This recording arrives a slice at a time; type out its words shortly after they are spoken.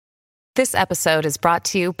This episode is brought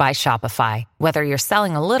to you by Shopify. Whether you're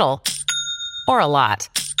selling a little or a lot,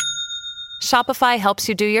 Shopify helps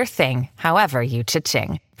you do your thing, however you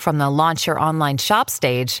cha-ching. From the launch your online shop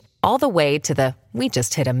stage, all the way to the we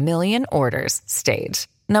just hit 1 million orders stage.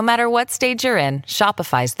 No matter what stage you're in,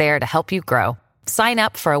 Shopify's there to help you grow. Sign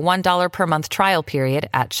up for a $1 per month trial period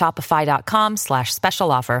at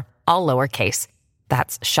shopify.com/special offer, all lowercase.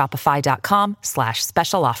 That's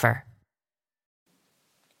shopify.com/special offer.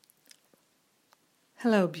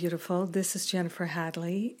 Hello, beautiful. This is Jennifer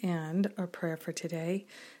Hadley, and our prayer for today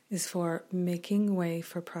is for making way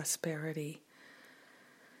for prosperity.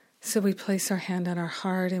 So we place our hand on our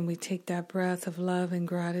heart and we take that breath of love and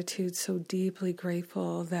gratitude, so deeply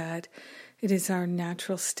grateful that it is our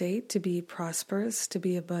natural state to be prosperous, to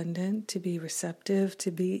be abundant, to be receptive, to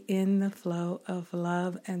be in the flow of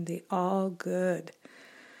love and the all good.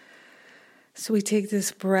 So we take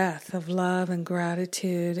this breath of love and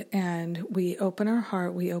gratitude and we open our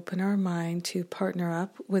heart, we open our mind to partner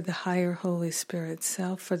up with the higher Holy Spirit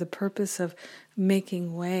self for the purpose of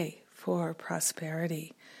making way for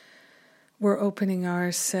prosperity. We're opening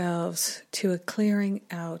ourselves to a clearing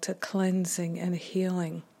out, a cleansing and a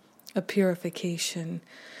healing, a purification.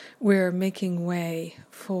 We're making way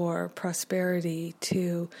for prosperity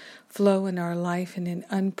to flow in our life in an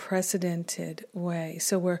unprecedented way.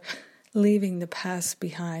 So we're leaving the past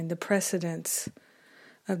behind. The precedents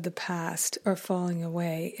of the past are falling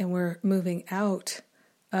away, and we're moving out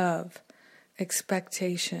of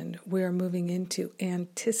expectation. We're moving into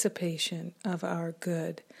anticipation of our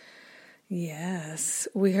good. Yes,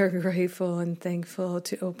 we are grateful and thankful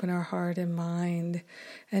to open our heart and mind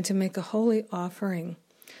and to make a holy offering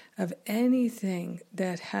of anything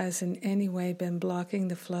that has in any way been blocking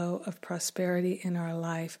the flow of prosperity in our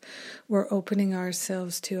life. We're opening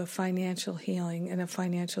ourselves to a financial healing and a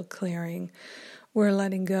financial clearing. We're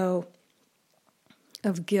letting go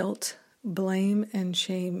of guilt, blame, and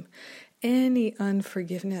shame. Any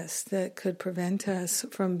unforgiveness that could prevent us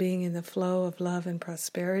from being in the flow of love and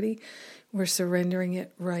prosperity, we're surrendering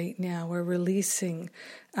it right now. We're releasing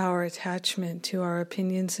our attachment to our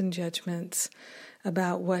opinions and judgments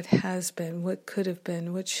about what has been, what could have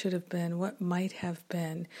been, what should have been, what might have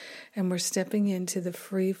been. And we're stepping into the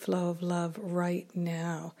free flow of love right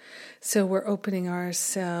now. So we're opening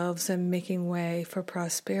ourselves and making way for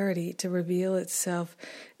prosperity to reveal itself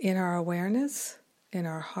in our awareness, in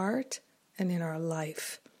our heart, and in our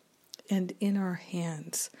life, and in our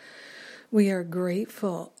hands. We are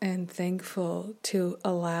grateful and thankful to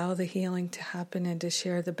allow the healing to happen and to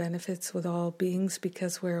share the benefits with all beings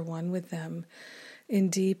because we're one with them. In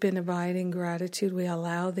deep and abiding gratitude, we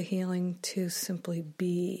allow the healing to simply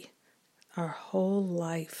be. Our whole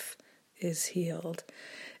life is healed.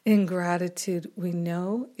 In gratitude, we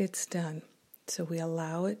know it's done, so we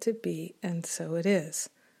allow it to be, and so it is.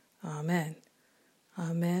 Amen.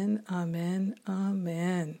 Amen, amen,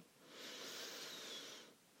 amen.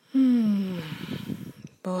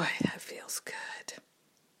 Boy, that feels good.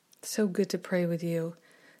 So good to pray with you.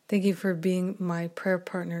 Thank you for being my prayer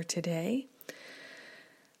partner today.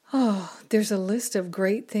 Oh, there's a list of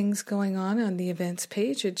great things going on the events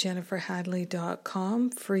page at jenniferhadley.com.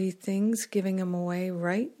 Free things, giving them away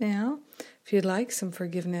right now. If you'd like some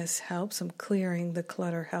forgiveness help, some clearing the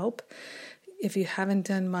clutter help. If you haven't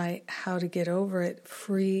done my How to Get Over It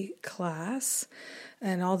free class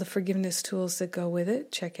and all the forgiveness tools that go with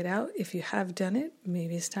it, check it out. If you have done it,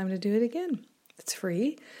 maybe it's time to do it again. It's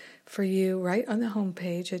free for you right on the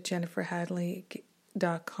homepage at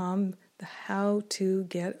jenniferhadley.com. The How to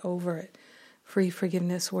Get Over It free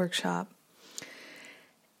forgiveness workshop.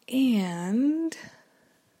 And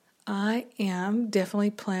I am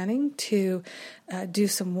definitely planning to do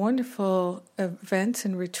some wonderful events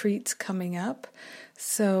and retreats coming up.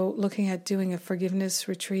 So looking at doing a forgiveness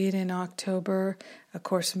retreat in October, a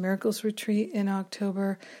Course in Miracles retreat in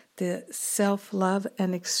October, the self-love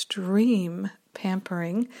and extreme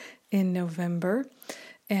pampering in November,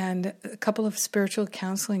 and a couple of spiritual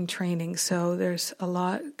counseling trainings. So there's a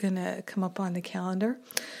lot going to come up on the calendar.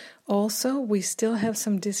 Also, we still have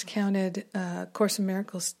some discounted Course in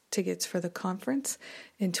Miracles tickets for the conference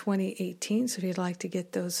in 2018. So if you'd like to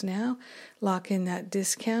get those now, lock in that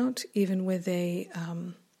discount, even with a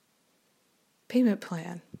payment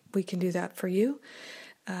plan. We can do that for you.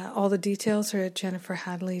 All the details are at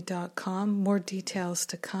jenniferhadley.com. More details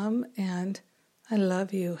to come, and I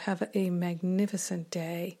love you. Have a magnificent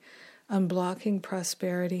day. Unblocking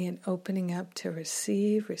prosperity and opening up to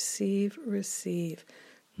receive, receive, receive.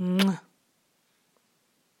 Mwah.